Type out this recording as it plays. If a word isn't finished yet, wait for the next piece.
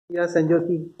Yeah,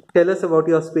 Sanjyoti, tell us about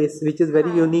your space, which is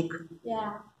very unique.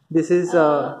 Yeah. This is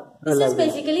This is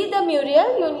basically the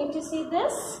mural. You need to see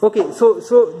this. Okay, so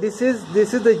this is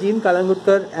the Jean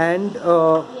Kalgutkar and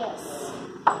Yes.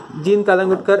 Jean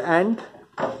Kalgutkar and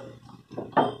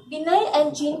Vinay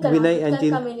and Jean Kalgutkar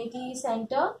Community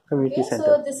Center.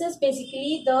 So this is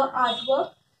basically the artwork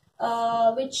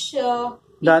which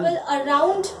people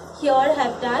around here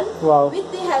have done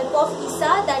with the help of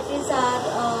Isa, that is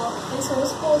our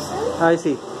resource person. I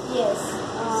see. Yes.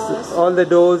 All the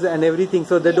doors and everything.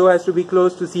 So the door has to be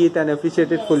closed to see it and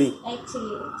appreciate it fully.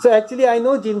 Actually. So actually I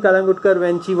know Jean Kalgutkar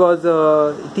when she was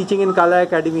teaching in Kala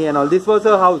Academy and all. This was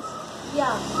her house.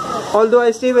 Yeah. Although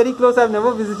I stay very close, I've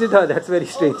never visited her. That's very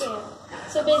strange. Okay.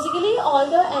 So basically all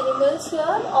the animals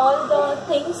here, all the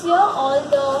things here, all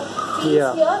the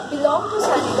trees here belong to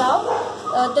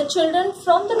Saligao. The children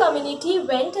from the community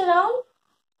went around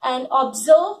and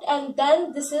observed, and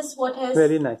then this is what has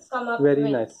come up Very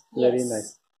with. nice. Very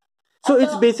nice. So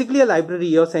it's basically a library.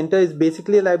 Your center is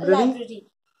basically a library?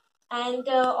 And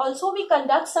also we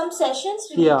conduct some sessions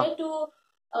related to,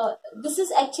 this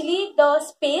is actually the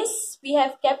space we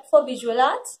have kept for visual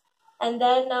arts, and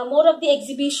then more of the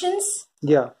exhibitions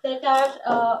that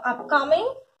are upcoming.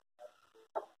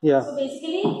 So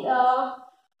basically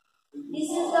this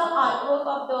is the artwork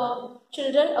of the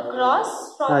children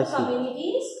across from the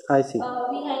communities. I see.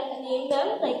 We had named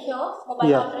them like here,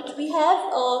 mobile outreach. We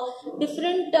have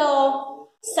different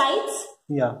sites.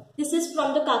 This is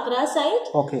from the Kakra site.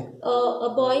 A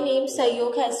boy named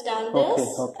Sayok has done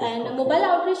this. And a mobile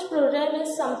outreach program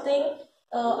is something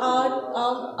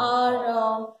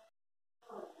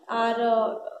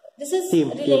this is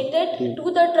related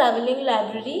to the traveling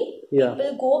library.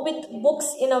 People go with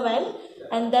books in a van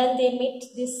and then they meet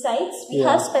these sites. We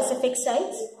have specific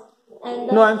sites.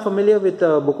 And no, I'm familiar with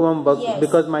Bookworm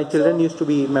because my children used to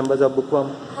be members of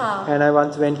Bookworm. And I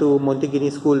once went to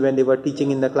Montigini school when they were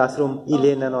teaching in the classroom,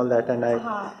 Elaine and all that. And I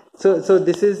so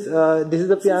this is the piano. This is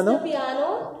the piano.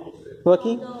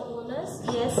 Working? The owners,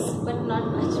 yes, but not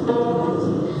much.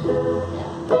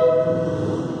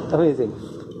 Amazing.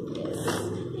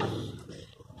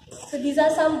 So these are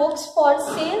some books for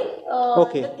sale.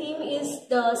 The theme is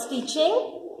the stitching.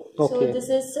 So this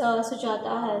is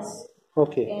Sujata has.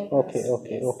 Okay.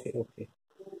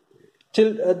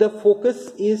 The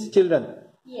focus is children.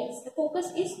 Yes, the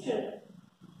focus is children.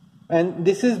 And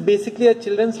this is basically a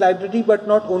children's library, but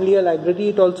not only a library,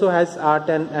 it also has art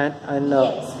and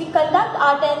yes, we conduct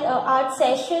art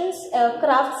sessions,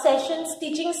 craft sessions,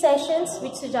 teaching sessions,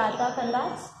 which Sujata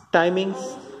conducts.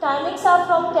 Timings are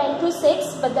from 10 to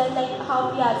 6, but then like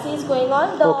how PRC is going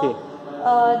on,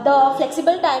 the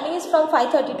flexible timing is from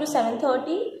 5:30 to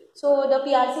 7:30. So the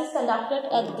PRC is conducted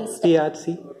at this time.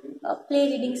 PRC? Play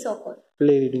reading circle.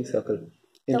 Play reading circle.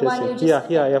 Interesting.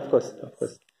 Of course.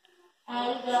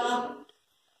 And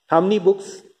how many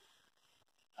books?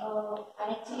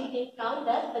 I actually didn't count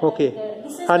that. But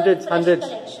this is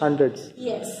hundreds.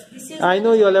 Yes. This is I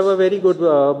know you all have a very good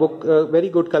very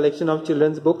good collection of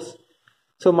children's books.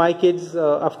 So my kids,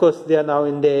 of course, they are now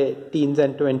in their teens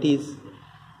and 20s.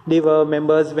 They were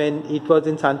members when it was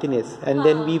in Santines, and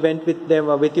then we went with them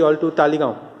with you all to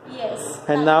Saligao. Yes.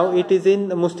 And now it is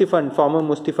in Mustifund, former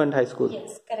Mustifund High School.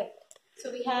 Yes, correct.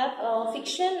 So we have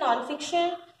fiction,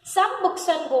 non-fiction, some books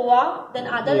on Goa, then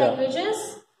other languages.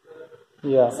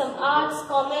 Some arts,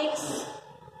 comics.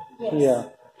 Yes.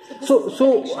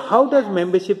 So how does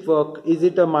membership work? Is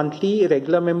it a monthly,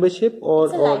 regular membership or?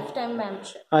 It's a lifetime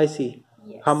membership. I see.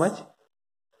 Yes. How much?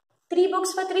 3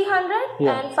 books for 300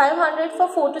 and 500 for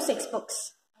 4 to 6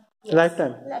 books. Yes.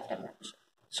 Lifetime membership.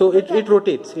 So it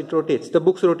rotates. The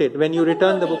books rotate. When you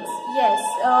return the books? Yes.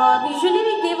 Usually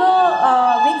we give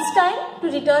a week's time to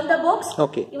return the books.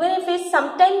 Even if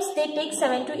sometimes they take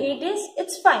 7 to 8 days,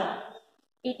 it's fine.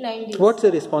 8-9 days. What's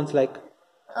the response like?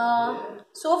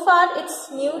 So far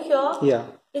it's new here.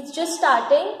 It's just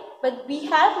starting, but we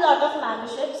have a lot of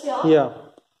memberships here.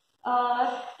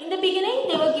 In the beginning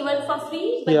they were given for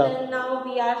free, but then now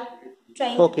we are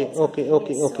trying to get okay.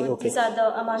 These are the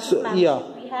amounts of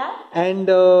membership we have. And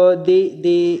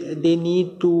they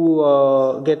need to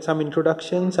get some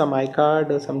introduction, some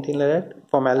iCard or something like that,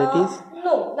 formalities?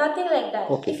 No, nothing like that.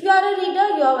 If you are a reader,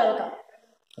 you are welcome.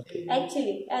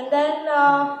 Actually, and then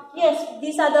yes,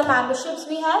 these are the memberships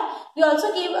we have. We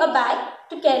also give a bag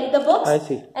to carry the books. I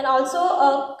see. And also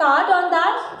a card on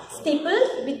that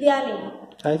stapled with their name.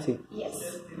 I see.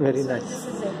 Yes. Very nice. This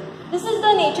is it. This is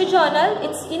the nature journal.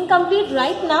 It's incomplete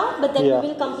right now, but then we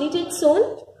will complete it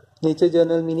soon. Nature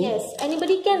journal meaning? Yes,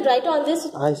 anybody can write on this.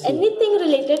 I see. Anything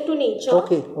related to nature.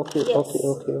 Okay. Yes.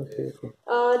 Okay.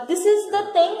 This is the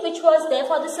thing which was there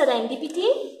for the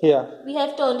serendipity. Yeah. We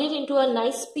have turned it into a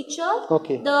nice picture.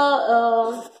 Okay.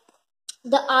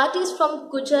 The art is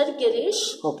from Gujar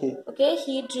Girish. Okay. Okay,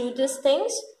 he drew these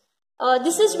things.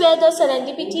 This is where the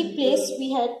serendipity place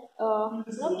we had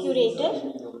curated,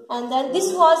 and then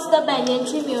this was the banyan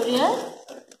tree mural.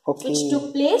 Okay. Which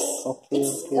took place. Okay.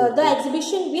 The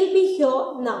exhibition will be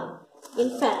here now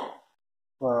in Feb.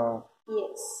 Wow.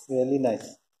 Yes. Really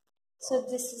nice. So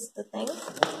this is the thing.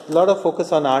 A lot of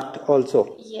focus on art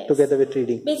also. Yes. Together with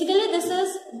reading. Basically, this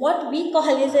is what we call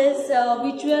it as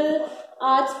visual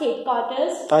arts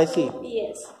headquarters. I see.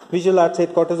 Yes. Visual arts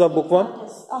headquarters of Bookworm.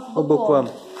 Of Bookworm.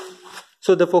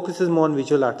 So the focus is more on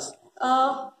visual arts.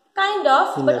 Kind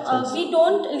of, but we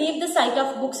don't leave the site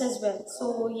of books as well.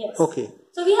 So yes. Okay.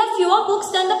 So we have fewer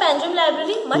books than the Panjim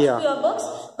library, much fewer books,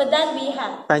 but then we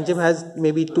have. Panjim has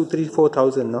maybe 2, 3,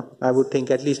 4,000, no? I would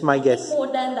think, at least my guess. More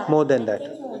than that. More than that.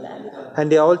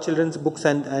 And they are all children's books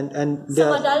and they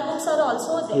some adult books are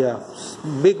also there. Yeah.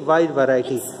 Big wide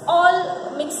variety. It's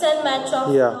all mix and match of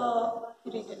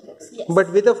curated books. Yes.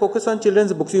 But with a focus on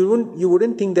children's books, you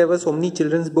wouldn't think there were so many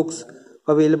children's books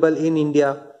available in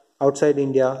India, outside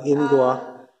India, in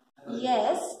Goa.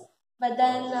 Yes. But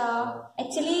then,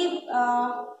 actually,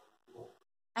 I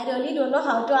really don't know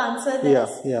how to answer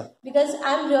this. Yeah. Because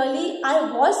I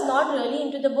was not really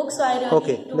into the book, so I really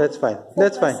okay, that's fine.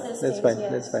 That's fine.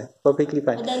 Perfectly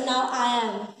fine. But then now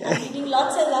I'm reading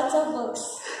lots and lots of books.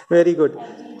 Very good.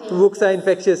 Books are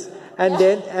infectious. And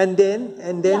then.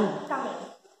 Yeah, come in.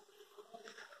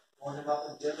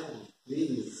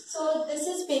 So this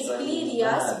is basically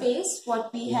Ria's space,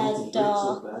 what we had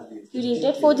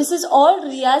curated for. This is all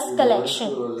Ria's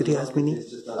collection. Ria's meaning?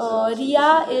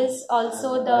 Ria is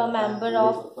also the member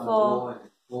of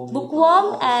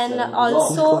Bookworm and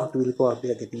also... We'll go up.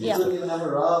 Yeah.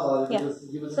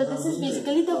 So this is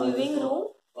basically the viewing room.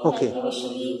 We had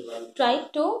initially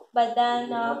tried to, but then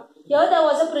here there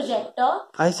was a projector.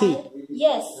 I see.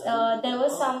 Yes, there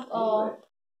was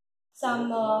some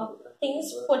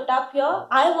things put up here.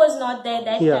 I was not there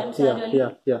that time, so I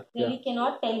really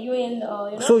cannot tell you in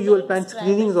So you will plan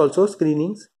screenings also?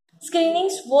 Screenings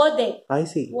were there. I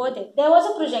see. There was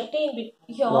a projector in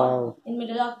here. Wow. In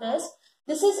middle of this.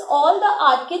 This is all the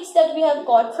art kits that we have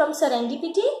got from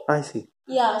Serendipity. I see.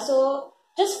 Yeah. So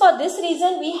just for this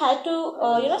reason, we had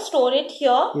to store it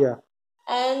here. Yeah.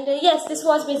 And yes, this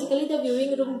was basically the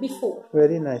viewing room before.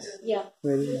 Very nice. Yeah.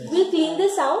 Very nice. We'll clean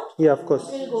this out. Yeah, of course.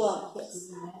 We'll go out.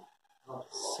 Yes.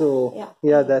 So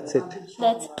yeah, that's it.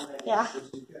 That's it. Yeah.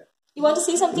 You want to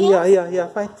see something else? Yeah.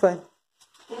 Fine.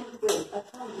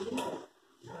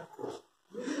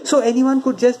 So anyone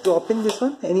could just drop in this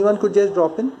one? Anyone could just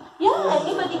drop in? Yeah,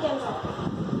 anybody can drop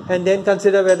in. And then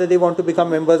consider whether they want to become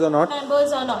members or not?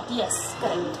 Members or not, yes,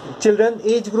 correct. Children,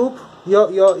 age group,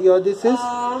 your this is?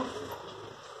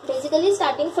 Basically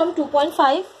starting from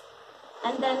 2.5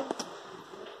 and then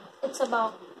it's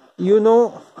about...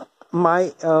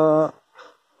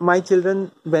 My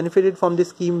children benefited from this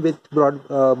scheme with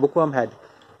Bookworm had.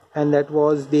 And that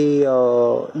was they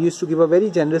used to give a very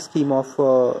generous scheme of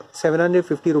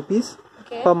 750 rupees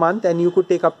per month, and you could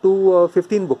take up to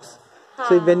 15 books.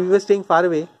 So when we were staying far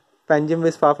away, Panjim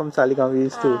was far from Saligao, we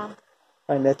used to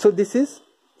find that. So this is?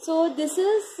 So this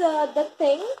is the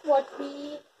thing what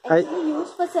we actually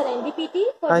used for Serendipity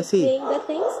for displaying the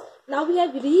things. Now we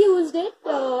have reused it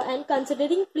and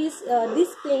considering this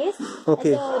place as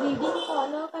a reading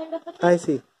corner kind of a thing. I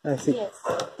see. Yes.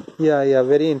 Yeah,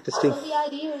 very interesting. So we are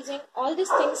reusing all these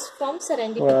things from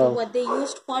Serendipity, what they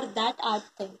used for that art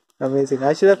thing. Amazing.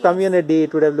 I should have come here on a day,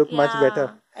 it would have looked much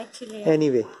better. Actually.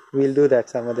 Anyway, we'll do that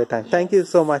some other time. Thank you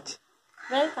so much.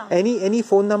 Welcome. Any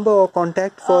phone number or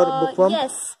contact for Bookworm?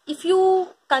 Yes. If you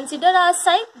consider our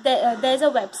site, there's a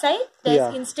website,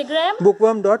 there's Instagram.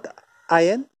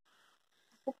 Bookworm.in?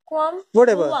 Bookworm.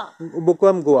 Whatever. Goa.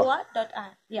 Bookworm Goa.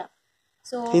 Goa.in. Yeah.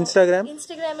 So Instagram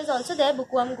is also there,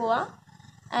 Bookworm Goa.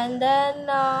 And then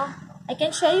I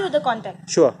can share you the contact.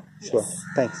 Sure.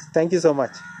 Thanks. Thank you so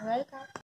much. Welcome.